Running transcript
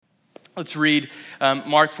Let's read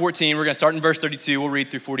Mark 14. We're going to start in verse 32. We'll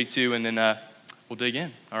read through 42, and then we'll dig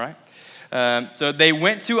in, all right? So they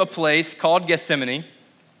went to a place called Gethsemane,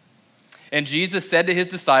 and Jesus said to his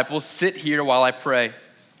disciples, "Sit here while I pray."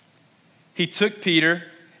 He took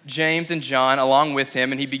Peter, James, and John along with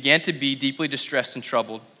him, and he began to be deeply distressed and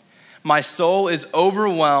troubled. "My soul is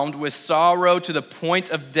overwhelmed with sorrow to the point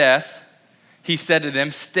of death," he said to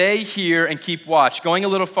them. "Stay here and keep watch." Going a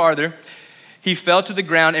little farther, he fell to the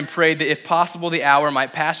ground and prayed that if possible the hour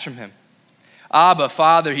might pass from him. "Abba,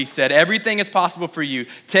 Father," he said, "everything is possible for you.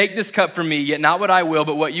 Take this cup from me, yet not what I will,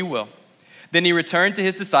 but what you will." Then he returned to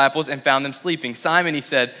his disciples and found them sleeping. "Simon," he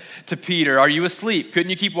said to Peter, "are you asleep? Couldn't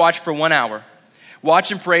you keep watch for 1 hour?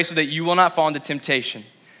 Watch and pray so that you will not fall into temptation.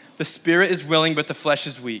 The spirit is willing, but the flesh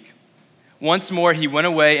is weak." Once more he went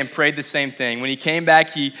away and prayed the same thing. When he came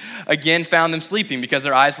back, he again found them sleeping because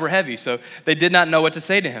their eyes were heavy, so they did not know what to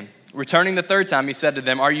say to him. Returning the third time, he said to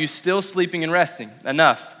them, "Are you still sleeping and resting?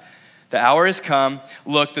 Enough. The hour has come.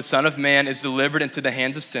 Look, the Son of Man is delivered into the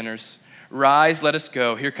hands of sinners. Rise, let us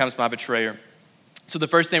go. Here comes my betrayer." So the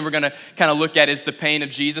first thing we're going to kind of look at is the pain of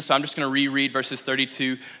Jesus. So I'm just going to reread verses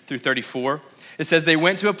 32 through 34. It says, "They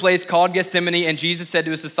went to a place called Gethsemane, and Jesus said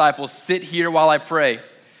to his disciples, 'Sit here while I pray.'"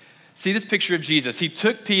 See this picture of Jesus. He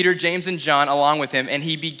took Peter, James, and John along with him, and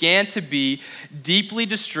he began to be deeply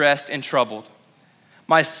distressed and troubled.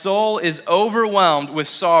 "My soul is overwhelmed with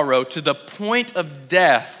sorrow to the point of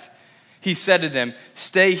death," he said to them.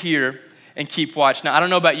 "Stay here and keep watch." Now, I don't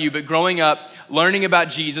know about you, but growing up, learning about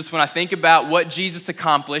Jesus, when I think about what Jesus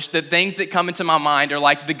accomplished, the things that come into my mind are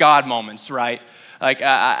like the God moments, right? Like,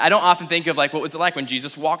 I don't often think of like, what was it like when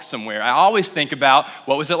Jesus walked somewhere? I always think about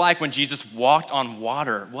what was it like when Jesus walked on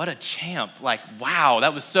water? What a champ. Like, wow,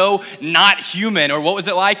 that was so not human. Or what was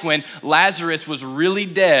it like when Lazarus was really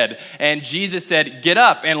dead and Jesus said, "Get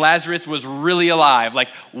up," and Lazarus was really alive? Like,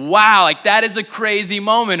 wow, like that is a crazy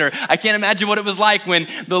moment. Or I can't imagine what it was like when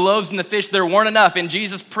the loaves and the fish, there weren't enough and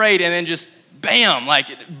Jesus prayed and then just bam, like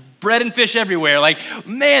bread and fish everywhere. Like,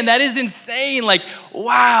 man, that is insane. Like,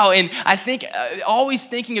 wow. And I think always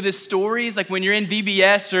thinking of these stories, like when you're in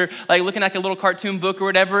VBS or like looking at a little cartoon book or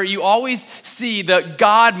whatever, you always see the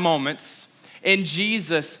God moments in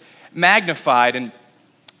Jesus magnified. And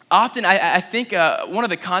often I think one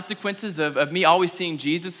of the consequences of me always seeing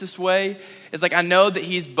Jesus this way is like I know that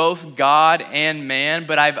he's both God and man,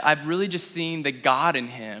 but I've really just seen the God in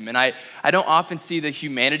him. And I don't often see the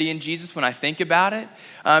humanity in Jesus when I think about it.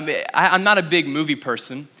 I'm not a big movie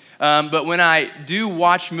person, but when I do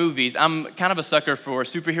watch movies, I'm kind of a sucker for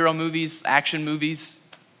superhero movies, action movies.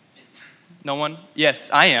 No one? Yes,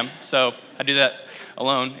 I am. So I do that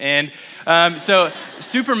alone. And so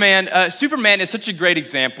Superman is such a great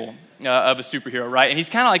example of a superhero, right? And he's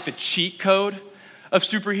kind of like the cheat code of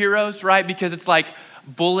superheroes, right? Because it's like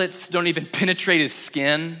bullets don't even penetrate his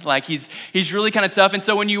skin. Like he's really kind of tough. And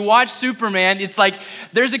so when you watch Superman, it's like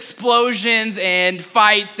there's explosions and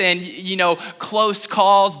fights and, you know, close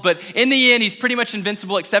calls. But in the end, he's pretty much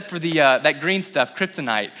invincible except for the that green stuff,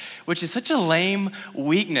 kryptonite, which is such a lame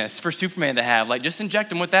weakness for Superman to have. Like just inject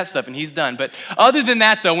him with that stuff and he's done. But other than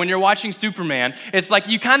that though, when you're watching Superman, it's like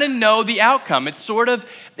you kind of know the outcome. It's sort of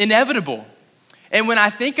inevitable. And when I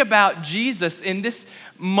think about Jesus in this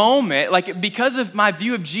moment, like because of my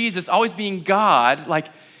view of Jesus always being God, like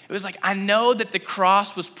it was like I know that the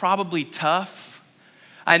cross was probably tough.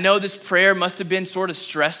 I know this prayer must have been sort of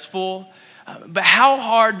stressful, but how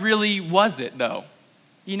hard really was it though?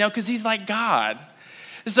 You know, because he's like God.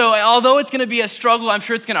 So although it's gonna be a struggle, I'm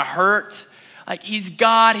sure it's gonna hurt. Like he's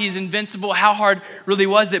God, he's invincible. How hard really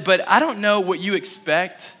was it? But I don't know what you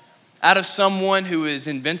expect out of someone who is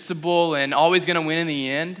invincible and always gonna win in the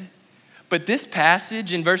end. But this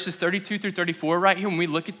passage in verses 32 through 34 right here, when we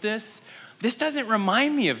look at this doesn't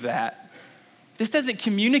remind me of that. This doesn't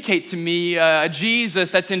communicate to me a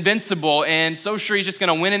Jesus that's invincible and so sure he's just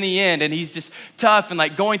gonna win in the end and he's just tough and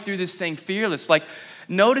like going through this thing fearless. Like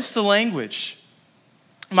notice the language.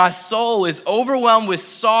 My soul is overwhelmed with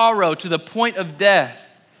sorrow to the point of death.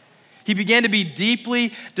 He began to be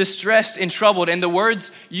deeply distressed and troubled. And the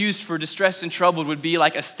words used for distressed and troubled would be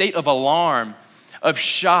like a state of alarm, of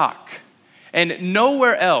shock. And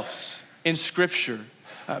nowhere else in Scripture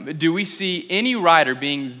do we see any writer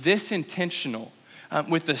being this intentional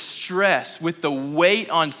with the stress, with the weight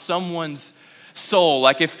on someone's soul.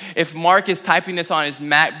 Like if Mark is typing this on his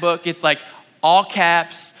MacBook, it's like all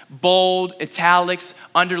caps, bold, italics,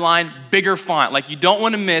 underline, bigger font. Like you don't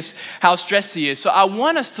want to miss how stressed he is. So I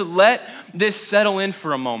want us to let this settle in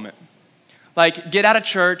for a moment. Like get out of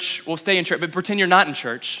church, well stay in church, but pretend you're not in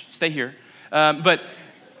church, stay here. But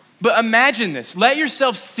imagine this, let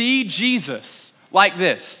yourself see Jesus like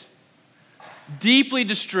this. deeply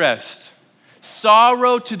distressed,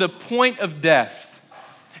 sorrow to the point of death.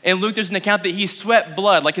 In Luke, there's an account that he sweat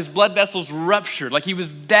blood, like his blood vessels ruptured, like he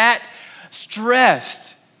was that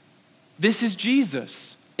stressed. This is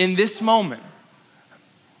Jesus in this moment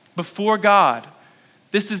before God.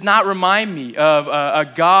 This does not remind me of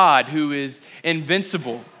a God who is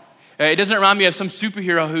invincible. It doesn't remind me of some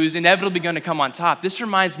superhero who's inevitably going to come on top. This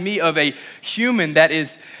reminds me of a human that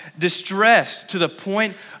is distressed to the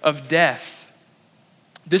point of death.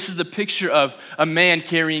 This is a picture of a man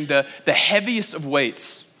carrying the heaviest of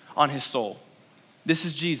weights on his soul. This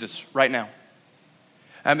is Jesus right now.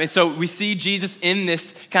 And so we see Jesus in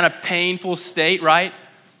this kind of painful state, right?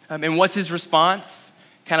 And what's his response?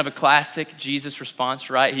 Kind of a classic Jesus response,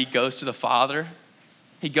 right? He goes to the Father.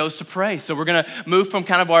 He goes to pray. So we're going to move from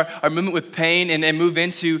kind of our movement with pain and move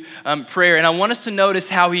into prayer. And I want us to notice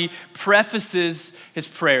how he prefaces his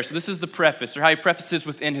prayer. So this is the preface, or how he prefaces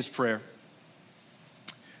within his prayer.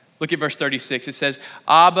 Look at verse 36. It says,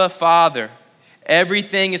 Abba, Father,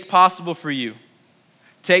 everything is possible for you.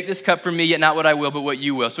 Take this cup from me, yet not what I will, but what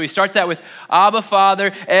you will. So he starts out with, Abba,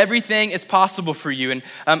 Father, everything is possible for you. And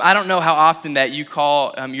I don't know how often that you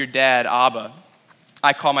call your dad Abba.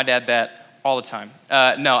 I call my dad that all the time.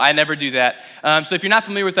 No, I never do that. So if you're not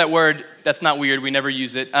familiar with that word, that's not weird. We never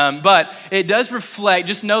use it. But it does reflect,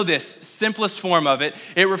 just know this, simplest form of it,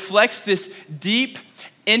 it reflects this deep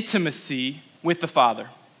intimacy with the Father.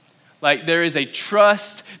 Like there is a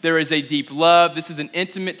trust, there is a deep love. This is an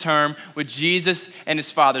intimate term with Jesus and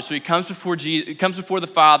his Father. So he comes before the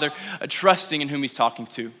Father, trusting in whom he's talking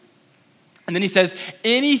to. And then he says,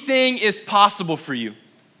 anything is possible for you.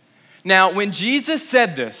 Now, when Jesus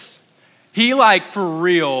said this, he for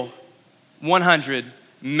real, 100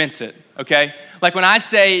 meant it, okay? Like when I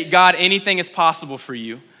say, God, anything is possible for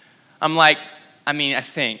you, I'm I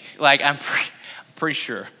think. I'm pretty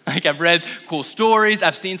sure. I've read cool stories.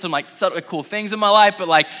 I've seen some subtle cool things in my life, but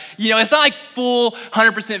it's not full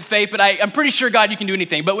 100% faith, but I'm pretty sure, God, you can do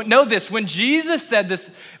anything. But know this, when Jesus said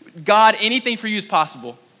this, God, anything for you is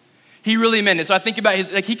possible, he really meant it. So I think about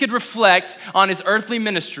he could reflect on his earthly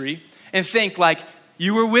ministry and think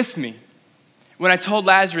you were with me when I told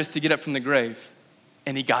Lazarus to get up from the grave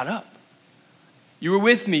and he got up. You were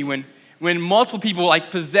with me when multiple people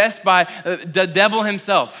possessed by the devil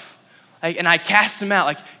himself, and I cast him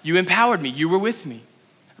out. You empowered me. You were with me.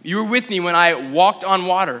 You were with me when I walked on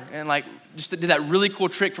water and just did that really cool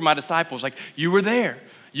trick for my disciples. You were there.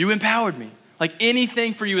 You empowered me.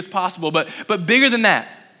 Anything for you is possible. But bigger than that,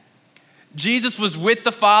 Jesus was with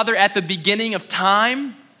the Father at the beginning of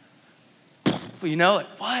time.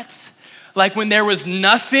 What? When there was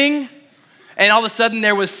nothing and all of a sudden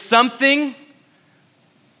there was something.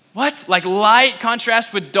 What? Light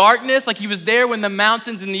contrasts with darkness. He was there when the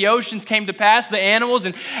mountains and the oceans came to pass, the animals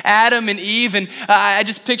and Adam and Eve. And I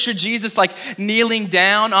just pictured Jesus kneeling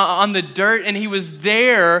down on the dirt, and he was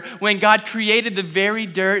there when God created the very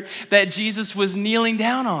dirt that Jesus was kneeling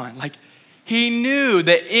down on. He knew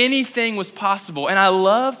that anything was possible. And I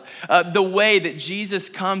love the way that Jesus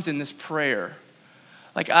comes in this prayer.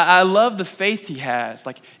 I love the faith he has.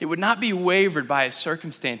 It would not be wavered by his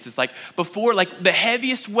circumstances. Before, the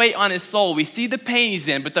heaviest weight on his soul, we see the pain he's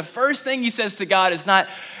in, but the first thing he says to God is not,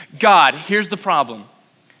 God, here's the problem.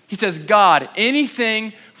 He says, God,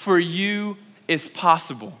 anything for you is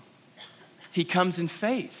possible. He comes in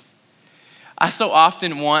faith. I so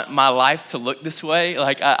often want my life to look this way.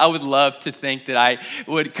 I would love to think that I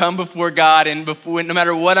would come before God, and no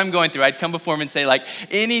matter what I'm going through, I'd come before him and say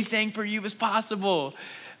anything for you is possible.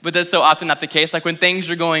 But that's so often not the case. When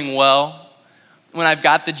things are going well, when I've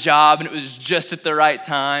got the job and it was just at the right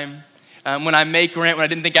time, when I make rent when I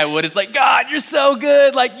didn't think I would, it's God, you're so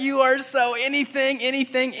good. You are so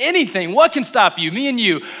anything. What can stop you? Me and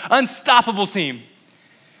you, unstoppable team.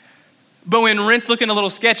 But when rent's looking a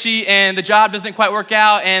little sketchy and the job doesn't quite work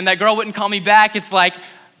out and that girl wouldn't call me back, it's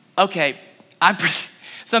okay,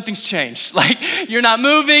 something's changed. You're not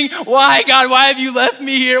moving. Why, God? Why have you left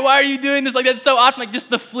me here? Why are you doing this? That's so often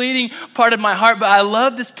just the fleeting part of my heart. But I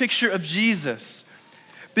love this picture of Jesus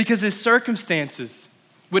because his circumstances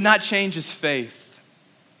would not change his faith.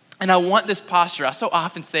 And I want this posture. I so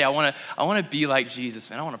often say I want to be like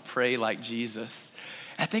Jesus, and I want to pray like Jesus.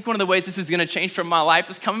 I think one of the ways this is going to change from my life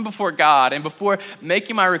is coming before God and before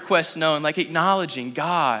making my requests known, acknowledging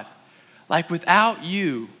God, without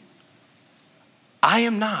you, I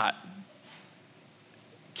am not.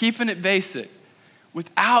 Keeping it basic.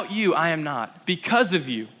 Without you, I am not. Because of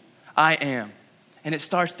you, I am. And it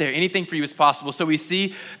starts there. Anything for you is possible. So we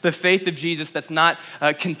see the faith of Jesus that's not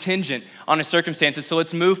contingent on his circumstances. So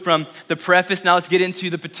let's move from the preface. Now let's get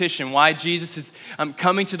into the petition. Why Jesus is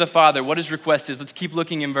coming to the Father. What his request is. Let's keep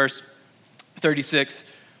looking in verse 36.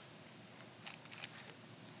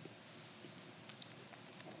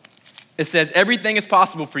 It says, everything is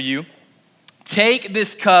possible for you. Take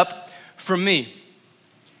this cup from me.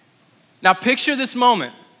 Now picture this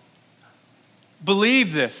moment.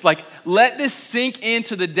 Believe this. Like, let this sink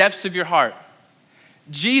into the depths of your heart.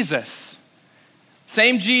 Jesus,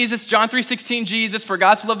 same Jesus, John 3:16 Jesus, for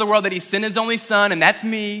God so loved the world that he sent his only son, and that's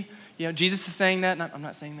me. You know, Jesus is saying that, I'm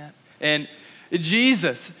not saying that. And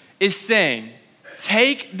Jesus is saying,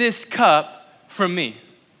 take this cup from me.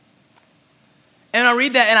 And I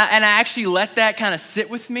read that and I actually let that kind of sit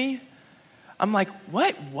with me. I'm like,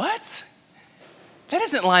 what? That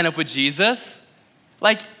doesn't line up with Jesus.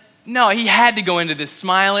 Like, no, he had to go into this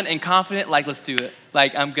smiling and confident, like, let's do it.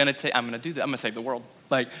 Like, I'm gonna do that. I'm gonna save the world.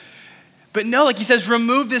 Like, but no, like he says,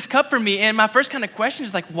 remove this cup from me. And my first kind of question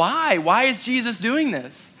is like, why? Why is Jesus doing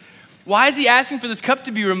this? Why is he asking for this cup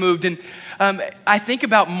to be removed? And I think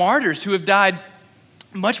about martyrs who have died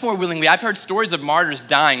much more willingly. I've heard stories of martyrs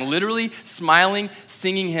dying, literally smiling,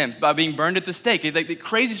 singing hymns, by being burned at the stake. Like the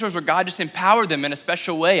crazy stories where God just empowered them in a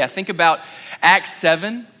special way. I think about Acts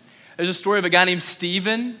 7. There's a story of a guy named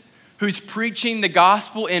Stephen who's preaching the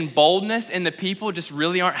gospel in boldness, and the people just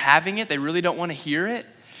really aren't having it. They really don't want to hear it.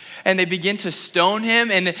 And they begin to stone him.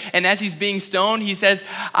 And as he's being stoned, he says,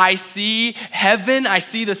 I see heaven. I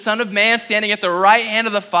see the Son of Man standing at the right hand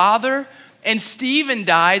of the Father. And Stephen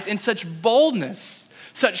dies in such boldness,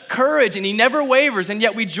 such courage, and he never wavers. And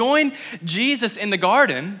yet we join Jesus in the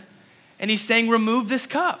garden, and he's saying, remove this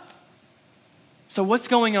cup. So what's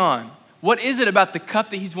going on? What is it about the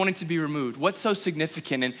cup that he's wanting to be removed? What's so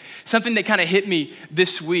significant? And something that kind of hit me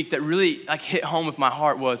this week that really like hit home with my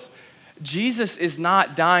heart was Jesus is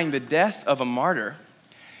not dying the death of a martyr.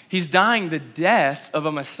 He's dying the death of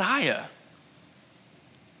a Messiah.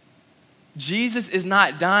 Jesus is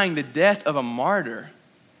not dying the death of a martyr.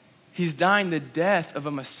 He's dying the death of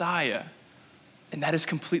a Messiah. And that is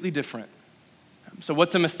completely different. So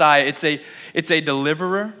what's a Messiah? It's a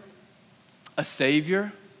deliverer, a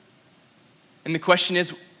savior. And the question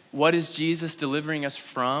is, what is Jesus delivering us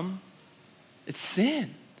from? It's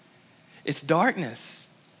sin. It's darkness.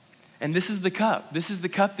 And this is the cup. This is the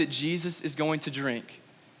cup that Jesus is going to drink.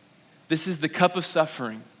 This is the cup of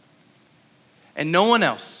suffering. And no one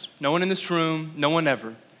else, no one in this room, no one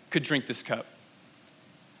ever could drink this cup.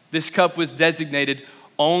 This cup was designated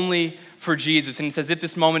only for Jesus. And it's as if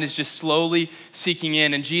this moment is just slowly seeking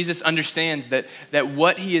in. And Jesus understands that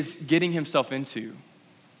what he is getting himself into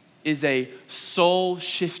is a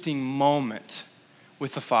soul-shifting moment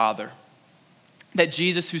with the Father. That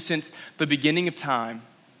Jesus, who since the beginning of time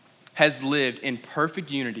has lived in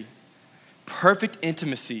perfect unity, perfect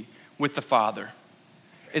intimacy with the Father,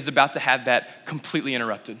 is about to have that completely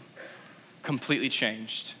interrupted, completely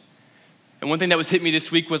changed. And one thing that was hit me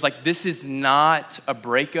this week was like, this is not a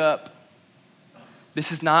breakup.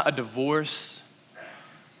 This is not a divorce.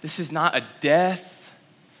 This is not a death.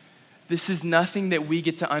 This is nothing that we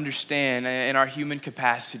get to understand in our human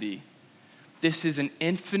capacity. This is an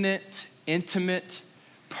infinite, intimate,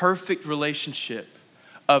 perfect relationship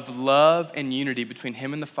of love and unity between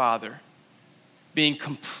him and the Father being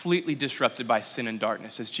completely disrupted by sin and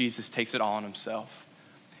darkness as Jesus takes it all on himself.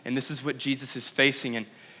 And this is what Jesus is facing. And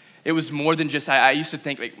it was more than just, I used to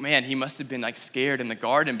think, like, man, he must have been like scared in the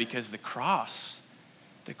garden because the cross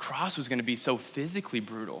was going to be so physically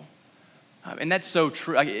brutal. And that's so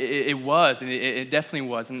true. It was, and it definitely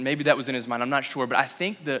was. And maybe that was in his mind, I'm not sure. But I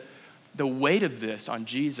think the weight of this on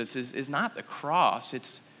Jesus is not the cross.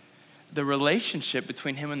 It's the relationship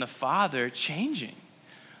between him and the Father changing.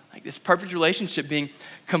 Like this perfect relationship being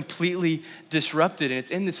completely disrupted. And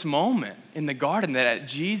it's in this moment in the garden that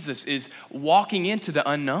Jesus is walking into the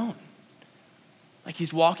unknown. Like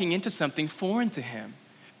he's walking into something foreign to him,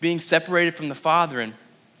 being separated from the Father. And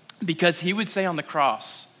because he would say on the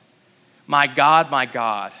cross, my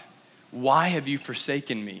God, why have you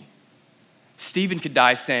forsaken me? Stephen could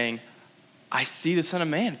die saying, I see the Son of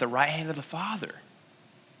Man at the right hand of the Father.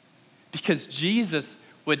 Because Jesus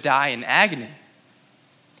would die in agony.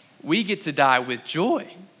 We get to die with joy,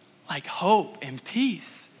 like hope and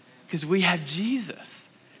peace, because we have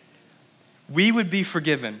Jesus. We would be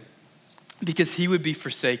forgiven because he would be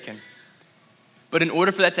forsaken. But in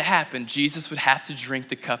order for that to happen, Jesus would have to drink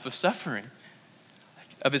the cup of suffering,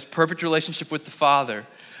 of his perfect relationship with the Father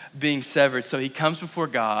being severed. So he comes before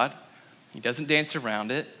God, he doesn't dance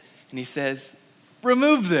around it, and he says,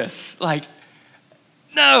 remove this. Like,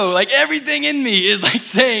 no, like everything in me is like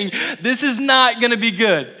saying, this is not gonna be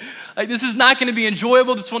good. Like this is not gonna be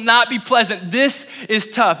enjoyable. This will not be pleasant. This is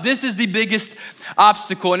tough. This is the biggest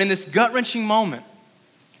obstacle. And in this gut-wrenching moment,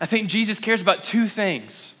 I think Jesus cares about two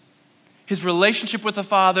things: his relationship with the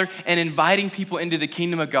Father and inviting people into the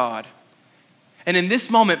kingdom of God. And in this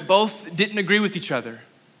moment, both didn't agree with each other.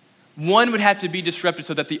 One would have to be disrupted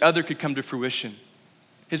so that the other could come to fruition.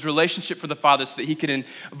 His relationship for the Father so that he could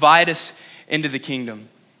invite us into the kingdom.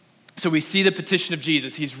 So we see the petition of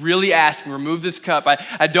Jesus. He's really asking, remove this cup.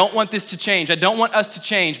 I don't want this to change. I don't want us to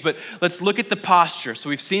change, but let's look at the posture. So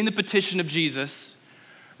we've seen the petition of Jesus.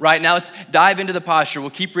 Right now, let's dive into the posture. We'll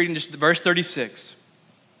keep reading just verse 36.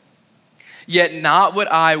 Yet not what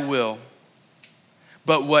I will,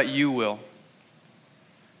 but what you will.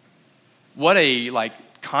 What a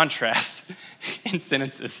contrast in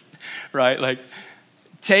sentences, right? Like,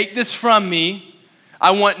 take this from me.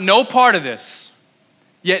 I want no part of this.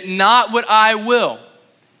 Yet not what I will,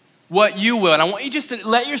 what you will. And I want you just to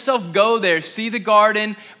let yourself go there. See the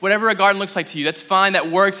garden, whatever a garden looks like to you. That's fine,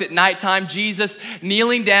 that works at nighttime. Jesus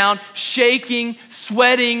kneeling down, shaking,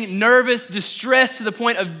 sweating, nervous, distressed to the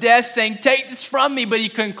point of death, saying, take this from me. But he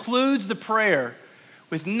concludes the prayer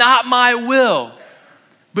with, not my will,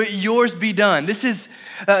 but yours be done. This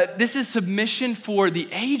is submission for the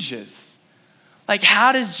ages. Like,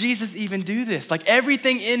 how does Jesus even do this? Like,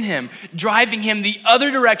 everything in him driving him the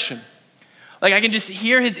other direction. Like, I can just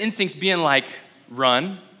hear his instincts being like,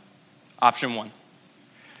 run, option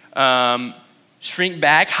one. Shrink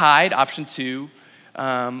back, hide, option two.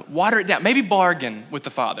 Water it down, maybe bargain with the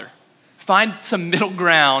Father. Find some middle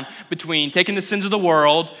ground between taking the sins of the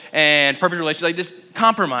world and perfect relationship, like just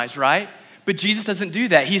compromise, right? But Jesus doesn't do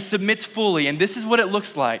that. He submits fully, and this is what it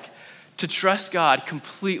looks like to trust God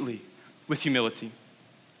completely with humility.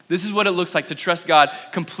 This is what it looks like to trust God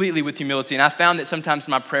completely with humility. And I found that sometimes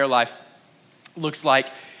my prayer life looks like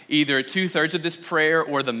either 2/3 of this prayer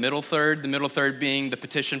or the middle third being the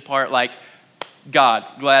petition part, like, God,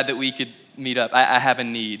 glad that we could meet up. I have a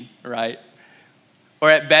need, right? Or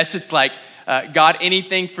at best it's like, God,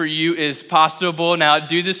 anything for you is possible. Now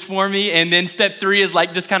do this for me. And then step 3 is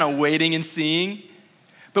like just kind of waiting and seeing.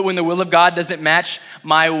 But when the will of God doesn't match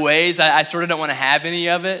my ways, I sort of don't want to have any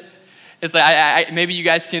of it. It's like, maybe you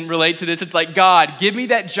guys can relate to this. It's like, God, give me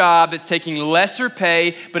that job that's taking lesser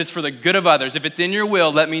pay, but it's for the good of others. If it's in your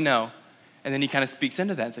will, let me know. And then he kind of speaks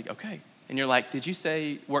into that. It's like, okay. And you're like, did you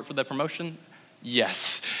say work for the promotion?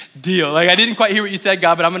 Yes, deal. Like, I didn't quite hear what you said,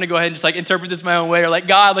 God, but I'm going to go ahead and just interpret this my own way. Or like,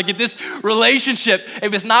 God, if this relationship,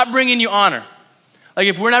 if it's not bringing you honor, like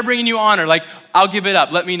if we're not bringing you honor, like, I'll give it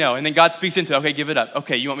up. Let me know. And then God speaks into, okay, give it up.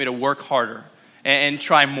 Okay, you want me to work harder and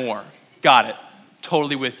try more. Got it.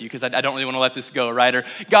 Totally with you, because I don't really want to let this go, right? Or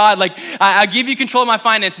God, I give you control of my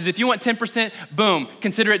finances. If you want 10%, boom,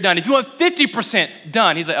 consider it done. If you want 50%,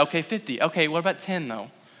 done. He's like, okay, 50. Okay, what about 10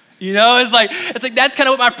 though? You know, it's like that's kind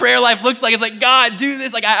of what my prayer life looks like. It's like, God, do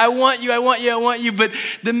this. Like, I want you. But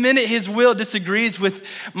the minute his will disagrees with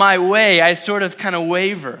my way, I sort of kind of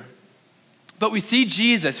waver. But we see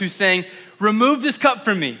Jesus who's saying, remove this cup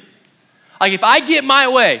from me. Like, if I get my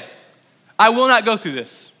way, I will not go through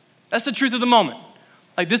this. That's the truth of the moment.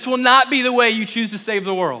 Like, this will not be the way you choose to save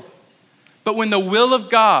the world. But when the will of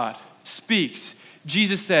God speaks,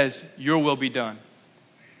 Jesus says, your will be done.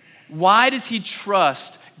 Why does he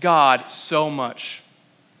trust God so much?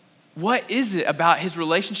 What is it about his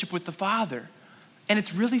relationship with the Father? And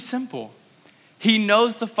it's really simple. He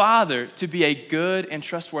knows the Father to be a good and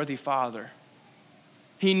trustworthy Father.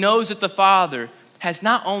 He knows that the Father has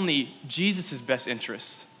not only Jesus' best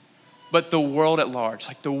interests, but the world at large,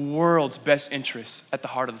 like the world's best interests at the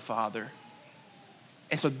heart of the Father.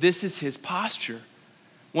 And so this is his posture,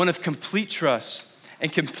 one of complete trust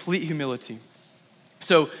and complete humility.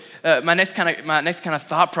 So my next kind of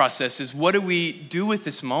thought process is, what do we do with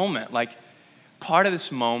this moment? Like, part of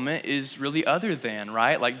this moment is really other than,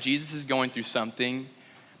 right? Like, Jesus is going through something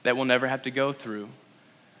that we'll never have to go through.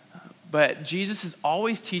 But Jesus is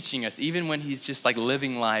always teaching us, even when he's just like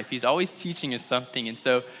living life, he's always teaching us something. And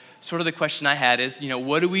so sort of the question I had is,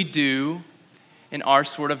 what do we do in our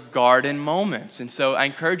sort of garden moments? And so I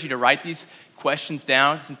encourage you to write these questions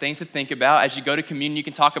down, some things to think about. As you go to communion, you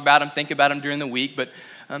can talk about them, think about them during the week. But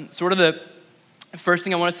sort of the first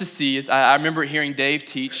thing I want us to see is, I remember hearing Dave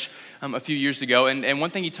teach a few years ago, and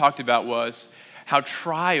one thing he talked about was how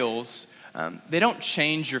trials, they don't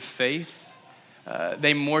change your faith.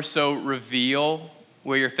 They more so reveal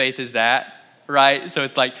where your faith is at, right? So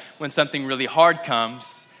it's like when something really hard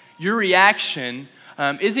comes, your reaction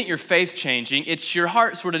isn't your faith changing, it's your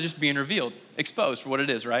heart sort of just being revealed, exposed for what it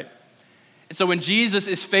is, right? And so when Jesus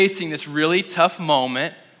is facing this really tough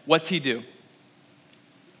moment, what's he do?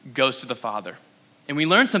 Goes to the Father. And we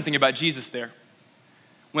learn something about Jesus there.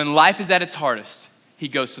 When life is at its hardest, he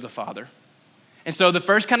goes to the Father. And so the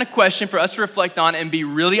first kind of question for us to reflect on and be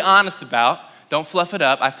really honest about, don't fluff it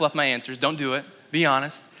up. I fluff my answers. Don't do it. Be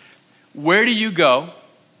honest. Where do you go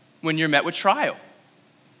when you're met with trial?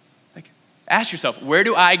 Like, ask yourself, where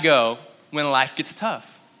do I go when life gets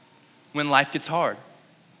tough? When life gets hard?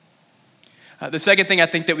 The second thing I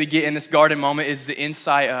think that we get in this garden moment is the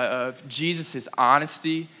insight of Jesus'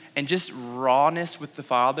 honesty and just rawness with the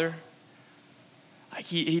Father. Like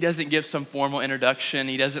he doesn't give some formal introduction.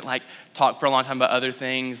 He doesn't like talk for a long time about other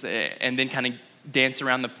things and then kind of dance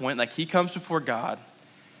around the point. Like he comes before God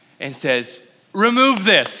and says, remove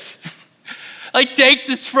this. Like take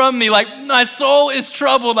this from me. Like my soul is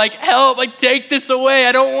troubled. Like help, like take this away.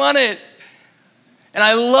 I don't want it. And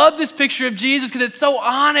I love this picture of Jesus because it's so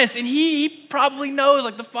honest. And he probably knows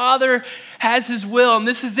like the Father has his will and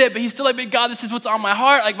this is it. But he's still like, but God, this is what's on my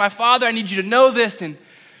heart. Like my Father, I need you to know this. And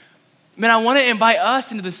man, I want to invite us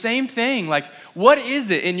into the same thing. Like, what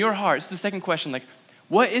is it in your heart? It's the second question. Like,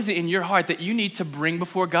 what is it in your heart that you need to bring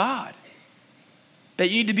before God? That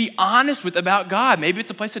you need to be honest with about God? Maybe it's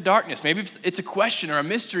a place of darkness. Maybe it's a question or a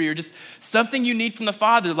mystery or just something you need from the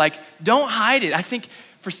Father. Like, don't hide it. I think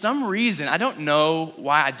for some reason, I don't know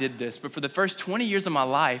why I did this, but for the first 20 years of my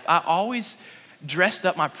life, I always dressed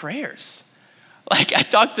up my prayers. Like, I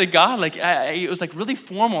talked to God. Like, it was like really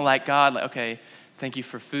formal. Like, God, like, okay, thank you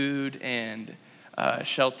for food and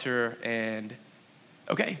shelter and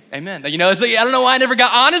okay, amen. You know, it's like, I don't know why I never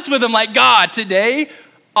got honest with him. Like, God, today,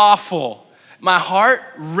 awful. My heart,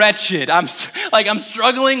 wretched. I'm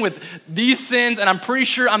struggling with these sins and I'm pretty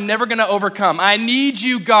sure I'm never gonna overcome. I need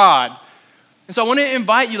you, God. And so I wanna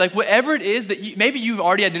invite you, like whatever it is that maybe you've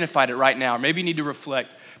already identified it right now, or maybe you need to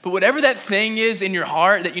reflect, but whatever that thing is in your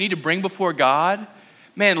heart that you need to bring before God,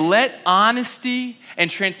 man, let honesty and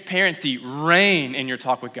transparency reign in your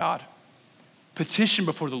talk with God. Petition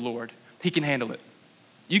before the Lord. He can handle it.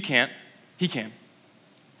 You can't. He can,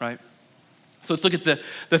 right? So let's look at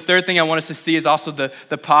the third thing I want us to see is also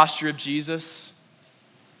the posture of Jesus.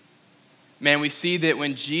 Man, we see that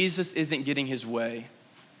when Jesus isn't getting his way,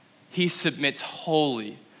 he submits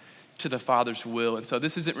wholly to the Father's will. And so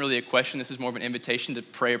this isn't really a question. This is more of an invitation to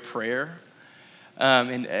pray a prayer.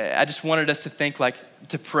 And I just wanted us to think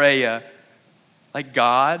to pray like,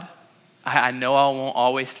 God, I know I won't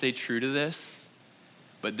always stay true to this,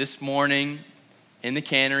 but this morning in the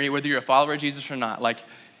Cannery, whether you're a follower of Jesus or not, like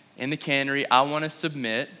in the Cannery, I want to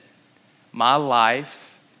submit my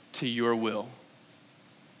life to your will,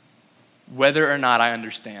 whether or not I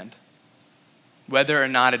understand, whether or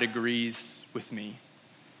not it agrees with me.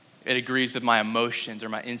 It agrees with my emotions or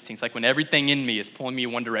my instincts. Like when everything in me is pulling me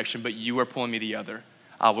in one direction, but you are pulling me the other,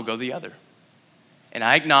 I will go the other. And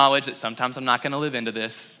I acknowledge that sometimes I'm not gonna live into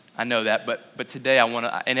this. I know that, but today I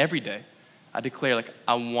wanna, and every day, I declare like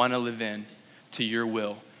I wanna live in to your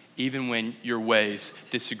will, even when your ways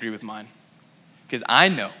disagree with mine. Because I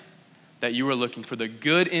know that you are looking for the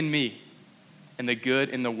good in me and the good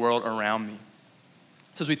in the world around me.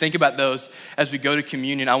 So as we think about those, as we go to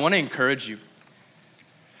communion, I wanna encourage you.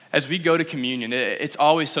 As we go to communion, it's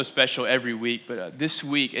always so special every week, but this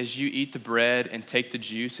week, as you eat the bread and take the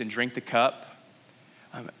juice and drink the cup,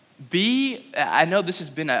 I know this has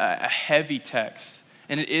been a heavy text,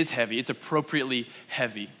 and it is heavy, it's appropriately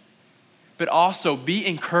heavy, but also be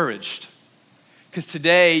encouraged, because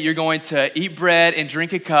today you're going to eat bread and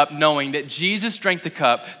drink a cup knowing that Jesus drank the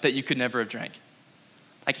cup that you could never have drank.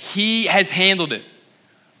 Like he has handled it.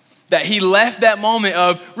 That he left that moment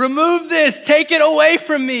of, remove this, take it away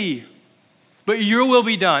from me. But your will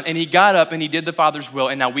be done. And he got up and he did the Father's will,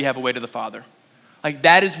 and now we have a way to the Father. Like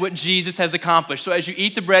that is what Jesus has accomplished. So as you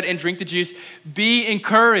eat the bread and drink the juice, be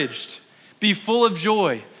encouraged, be full of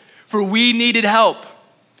joy, for we needed help,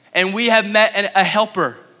 and we have met a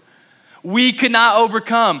helper. We could not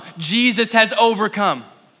overcome. Jesus has overcome.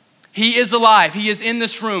 He is alive. He is in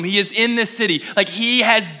this room. He is in this city. Like he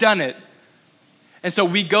has done it. And so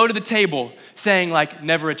we go to the table saying like,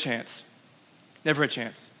 never a chance, never a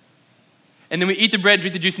chance. And then we eat the bread,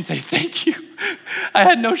 drink the juice and say, thank you. I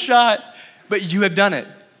had no shot, but you have done it.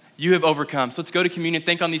 You have overcome. So let's go to communion,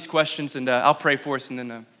 think on these questions, and I'll pray for us, and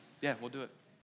then, we'll do it.